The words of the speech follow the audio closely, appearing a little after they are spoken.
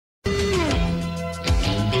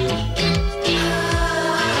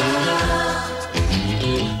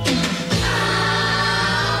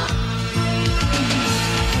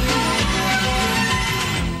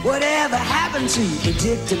to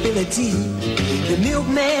predictability. The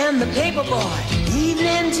milkman, the paper boy,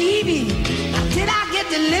 evening TV. Now, did I get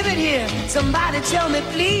delivered here? Somebody tell me,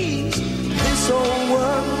 please. This whole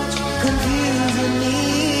world's confusing me.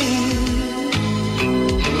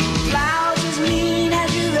 Clouds as mean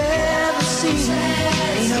as you've ever seen.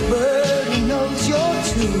 Ain't a bird who knows you're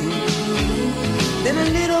true. Then a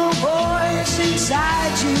little voice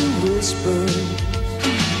inside you whispered,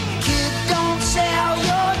 kid, don't sell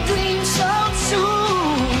your dreams so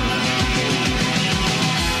soon.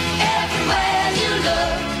 Everywhere you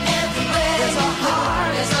look, everywhere there's a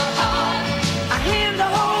heart, a hand to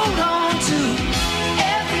hold on to.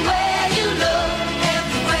 Everywhere you look,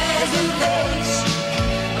 everywhere there's a face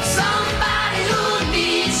of somebody who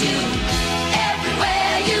needs you.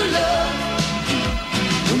 Everywhere you look,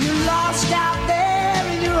 when you're lost out there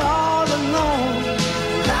and you're all alone,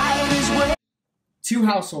 light is where. Two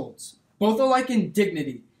households, both alike in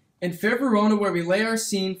dignity. In fair Verona, where we lay our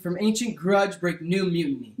scene, from ancient grudge break new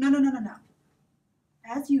mutiny. No.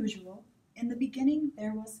 As usual, in the beginning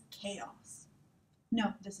there was chaos.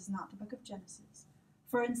 No, this is not the book of Genesis,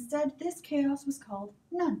 for instead this chaos was called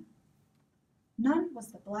Nun. Nun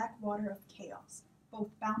was the black water of chaos, both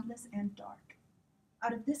boundless and dark.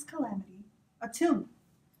 Out of this calamity, Atum,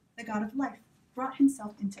 the god of life, brought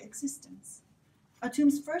himself into existence.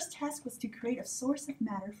 Atum's first task was to create a source of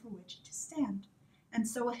matter for which to stand, and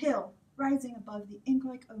so a hill, rising above the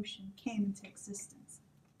ink-like ocean, came into existence,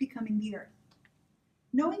 becoming the earth.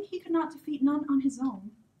 Knowing he could not defeat Nun on his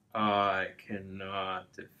own, I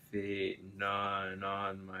cannot defeat none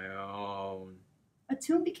on my own.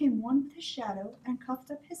 Atum became one with his shadow and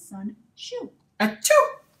cuffed up his son, Shu.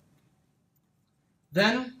 Achoo!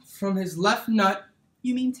 Then, from his left nut,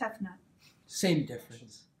 You mean Tefnut. same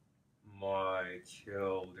difference. My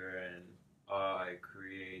children, I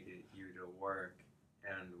created you to work,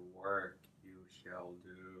 and work you shall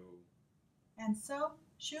do. And so,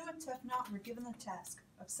 Shu and Tefnut were given the task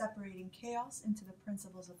of separating chaos into the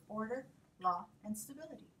principles of order, law, and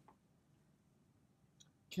stability.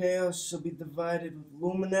 Chaos shall be divided with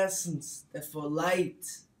luminescence, therefore light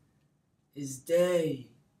is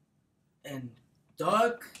day, and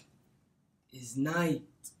dark is night.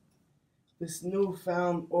 This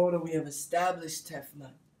newfound order we have established,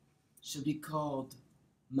 Tefnut, shall be called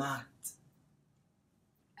Mat.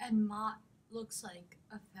 And Mott looks like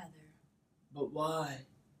a feather, But why?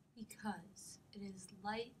 because it is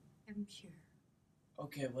light and pure.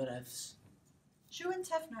 Okay, whatevs. Shu and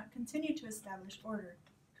Tefnut continued to establish order,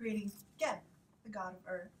 creating Geb, the god of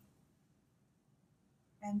earth,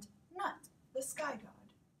 and Nut, the sky god.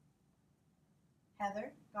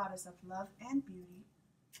 Heather, goddess of love and beauty,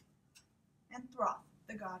 and Throth,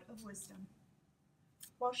 the god of wisdom.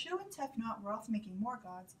 While Shu and Tefnut were off making more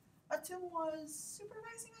gods, Atum was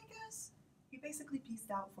supervising, I guess. He basically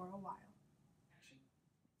peaced out for a while.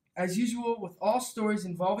 As usual, with all stories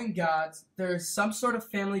involving gods, there is some sort of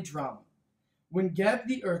family drama. When Geb,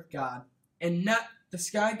 the earth god, and Nut, the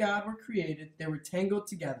sky god, were created, they were tangled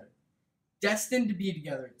together. Destined to be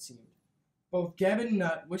together, it seemed. Both Geb and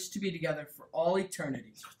Nut wished to be together for all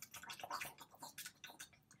eternity.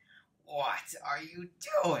 What are you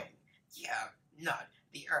doing? Yeah, Nut,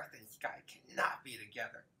 the earth and sky cannot be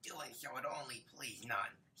together. Doing so would only please none.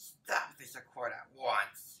 Stop this accord at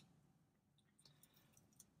once.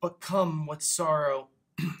 But come, what sorrow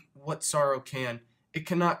can, it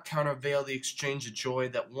cannot countervail the exchange of joy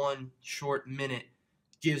that one short minute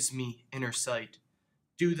gives me inner sight.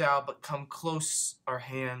 Do thou but come close our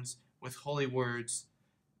hands with holy words,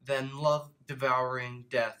 then love devouring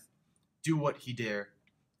death, do what he dare.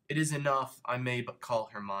 It is enough I may but call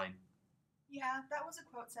her mine. Yeah, that was a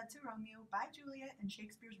quote said to Romeo by Juliet in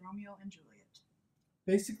Shakespeare's Romeo and Juliet.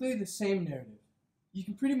 Basically the same narrative. You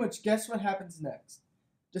can pretty much guess what happens next.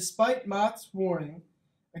 Despite Mott's warning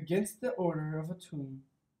against the order of Atum,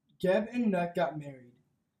 Geb and Nut got married.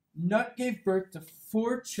 Nut gave birth to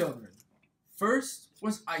 4 children. First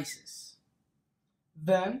was Isis,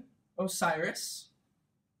 then Osiris,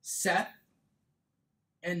 Seth,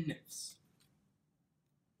 and Nyx.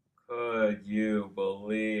 Could you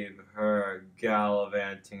believe her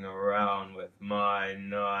gallivanting around with my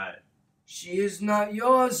Nut? She is not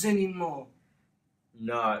yours anymore.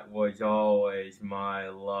 Nut was always my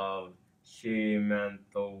love. She meant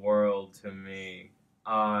the world to me.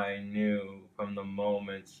 I knew from the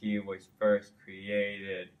moment she was first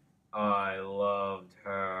created, I loved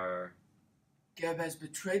her. Geb has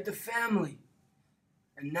betrayed the family,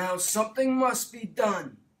 and now something must be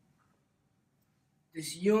done.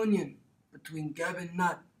 This union between Geb and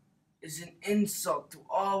Nut is an insult to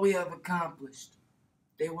all we have accomplished.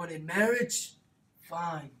 They wanted marriage?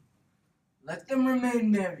 Fine. let them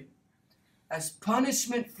remain married. As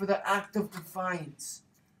punishment for the act of defiance,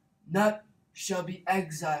 Nut shall be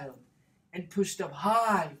exiled and pushed up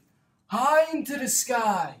high, high into the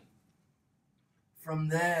sky. From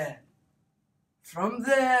there,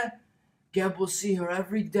 Geb will see her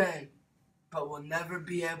every day, but will never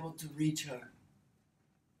be able to reach her.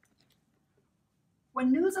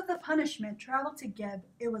 When news of the punishment traveled to Geb,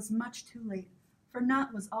 it was much too late, for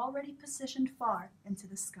Nut was already positioned far into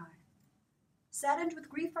the sky. Saddened with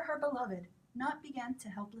grief for her beloved, Nut began to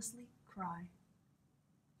helplessly cry.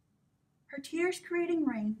 Her tears creating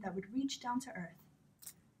rain that would reach down to earth.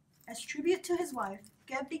 As tribute to his wife,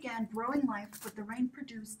 Geb began growing life with the rain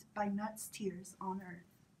produced by Nut's tears on earth.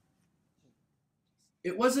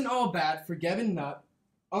 It wasn't all bad for Geb and Nut.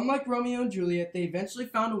 Unlike Romeo and Juliet, they eventually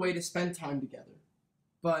found a way to spend time together.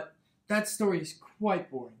 But that story is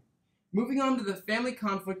quite boring. Moving on to the family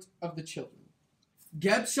conflict of the children.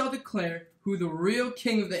 Geb shall declare who the real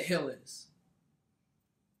king of the hill is.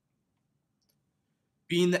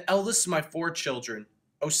 Being the eldest of my 4 children,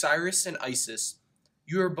 Osiris and Isis,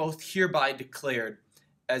 you are both hereby declared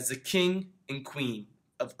as the king and queen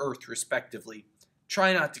of Earth, respectively.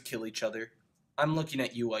 Try not to kill each other. I'm looking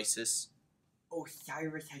at you, Isis.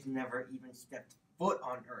 Osiris has never even stepped foot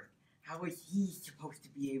on Earth. How is he supposed to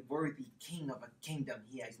be a worthy king of a kingdom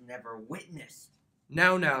he has never witnessed?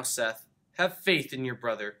 Now, Seth, have faith in your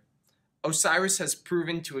brother. Osiris has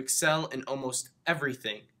proven to excel in almost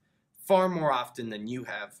everything, far more often than you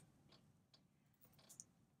have.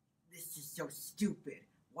 This is so stupid.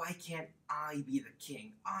 Why can't I be the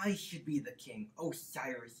king? I should be the king.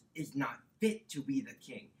 Osiris is not fit to be the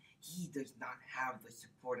king. He does not have the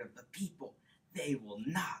support of the people. They will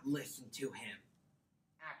not listen to him.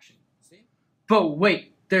 Action. See? But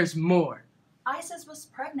wait, there's more. Isis was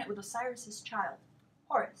pregnant with Osiris's child,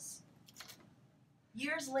 Horus.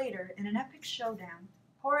 Years later, in an epic showdown,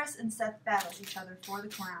 Horus and Seth battle each other for the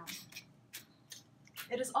crown.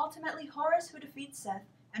 It is ultimately Horus who defeats Seth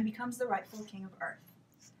and becomes the rightful king of Earth.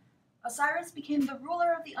 Osiris became the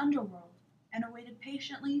ruler of the underworld and awaited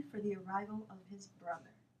patiently for the arrival of his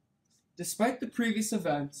brother. Despite the previous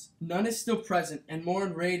events, Nun is still present and more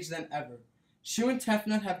enraged than ever. Shu and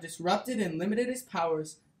Tefnut have disrupted and limited his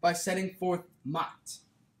powers by setting forth Mot.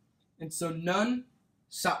 And so Nun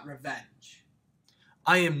sought revenge.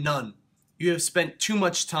 I am Nun. You have spent too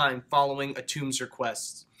much time following Atum's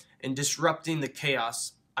requests and disrupting the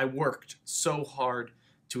chaos I worked so hard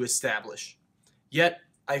to establish. Yet,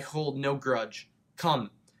 I hold no grudge.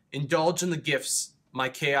 Come, indulge in the gifts my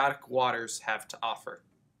chaotic waters have to offer.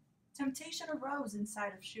 Temptation arose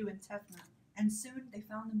inside of Shu and Tefnut, and soon they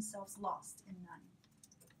found themselves lost in Nun.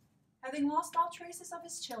 Having lost all traces of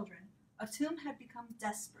his children, Atum had become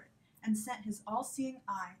desperate and sent his all-seeing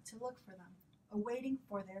eye to look for them, awaiting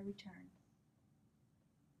for their return.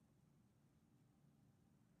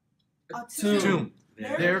 Atum,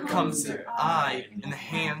 there comes the eye in the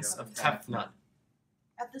hands of Tefnut.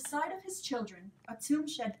 At the sight of his children, Atum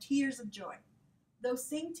shed tears of joy. Those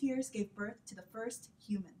same tears gave birth to the first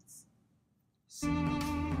humans.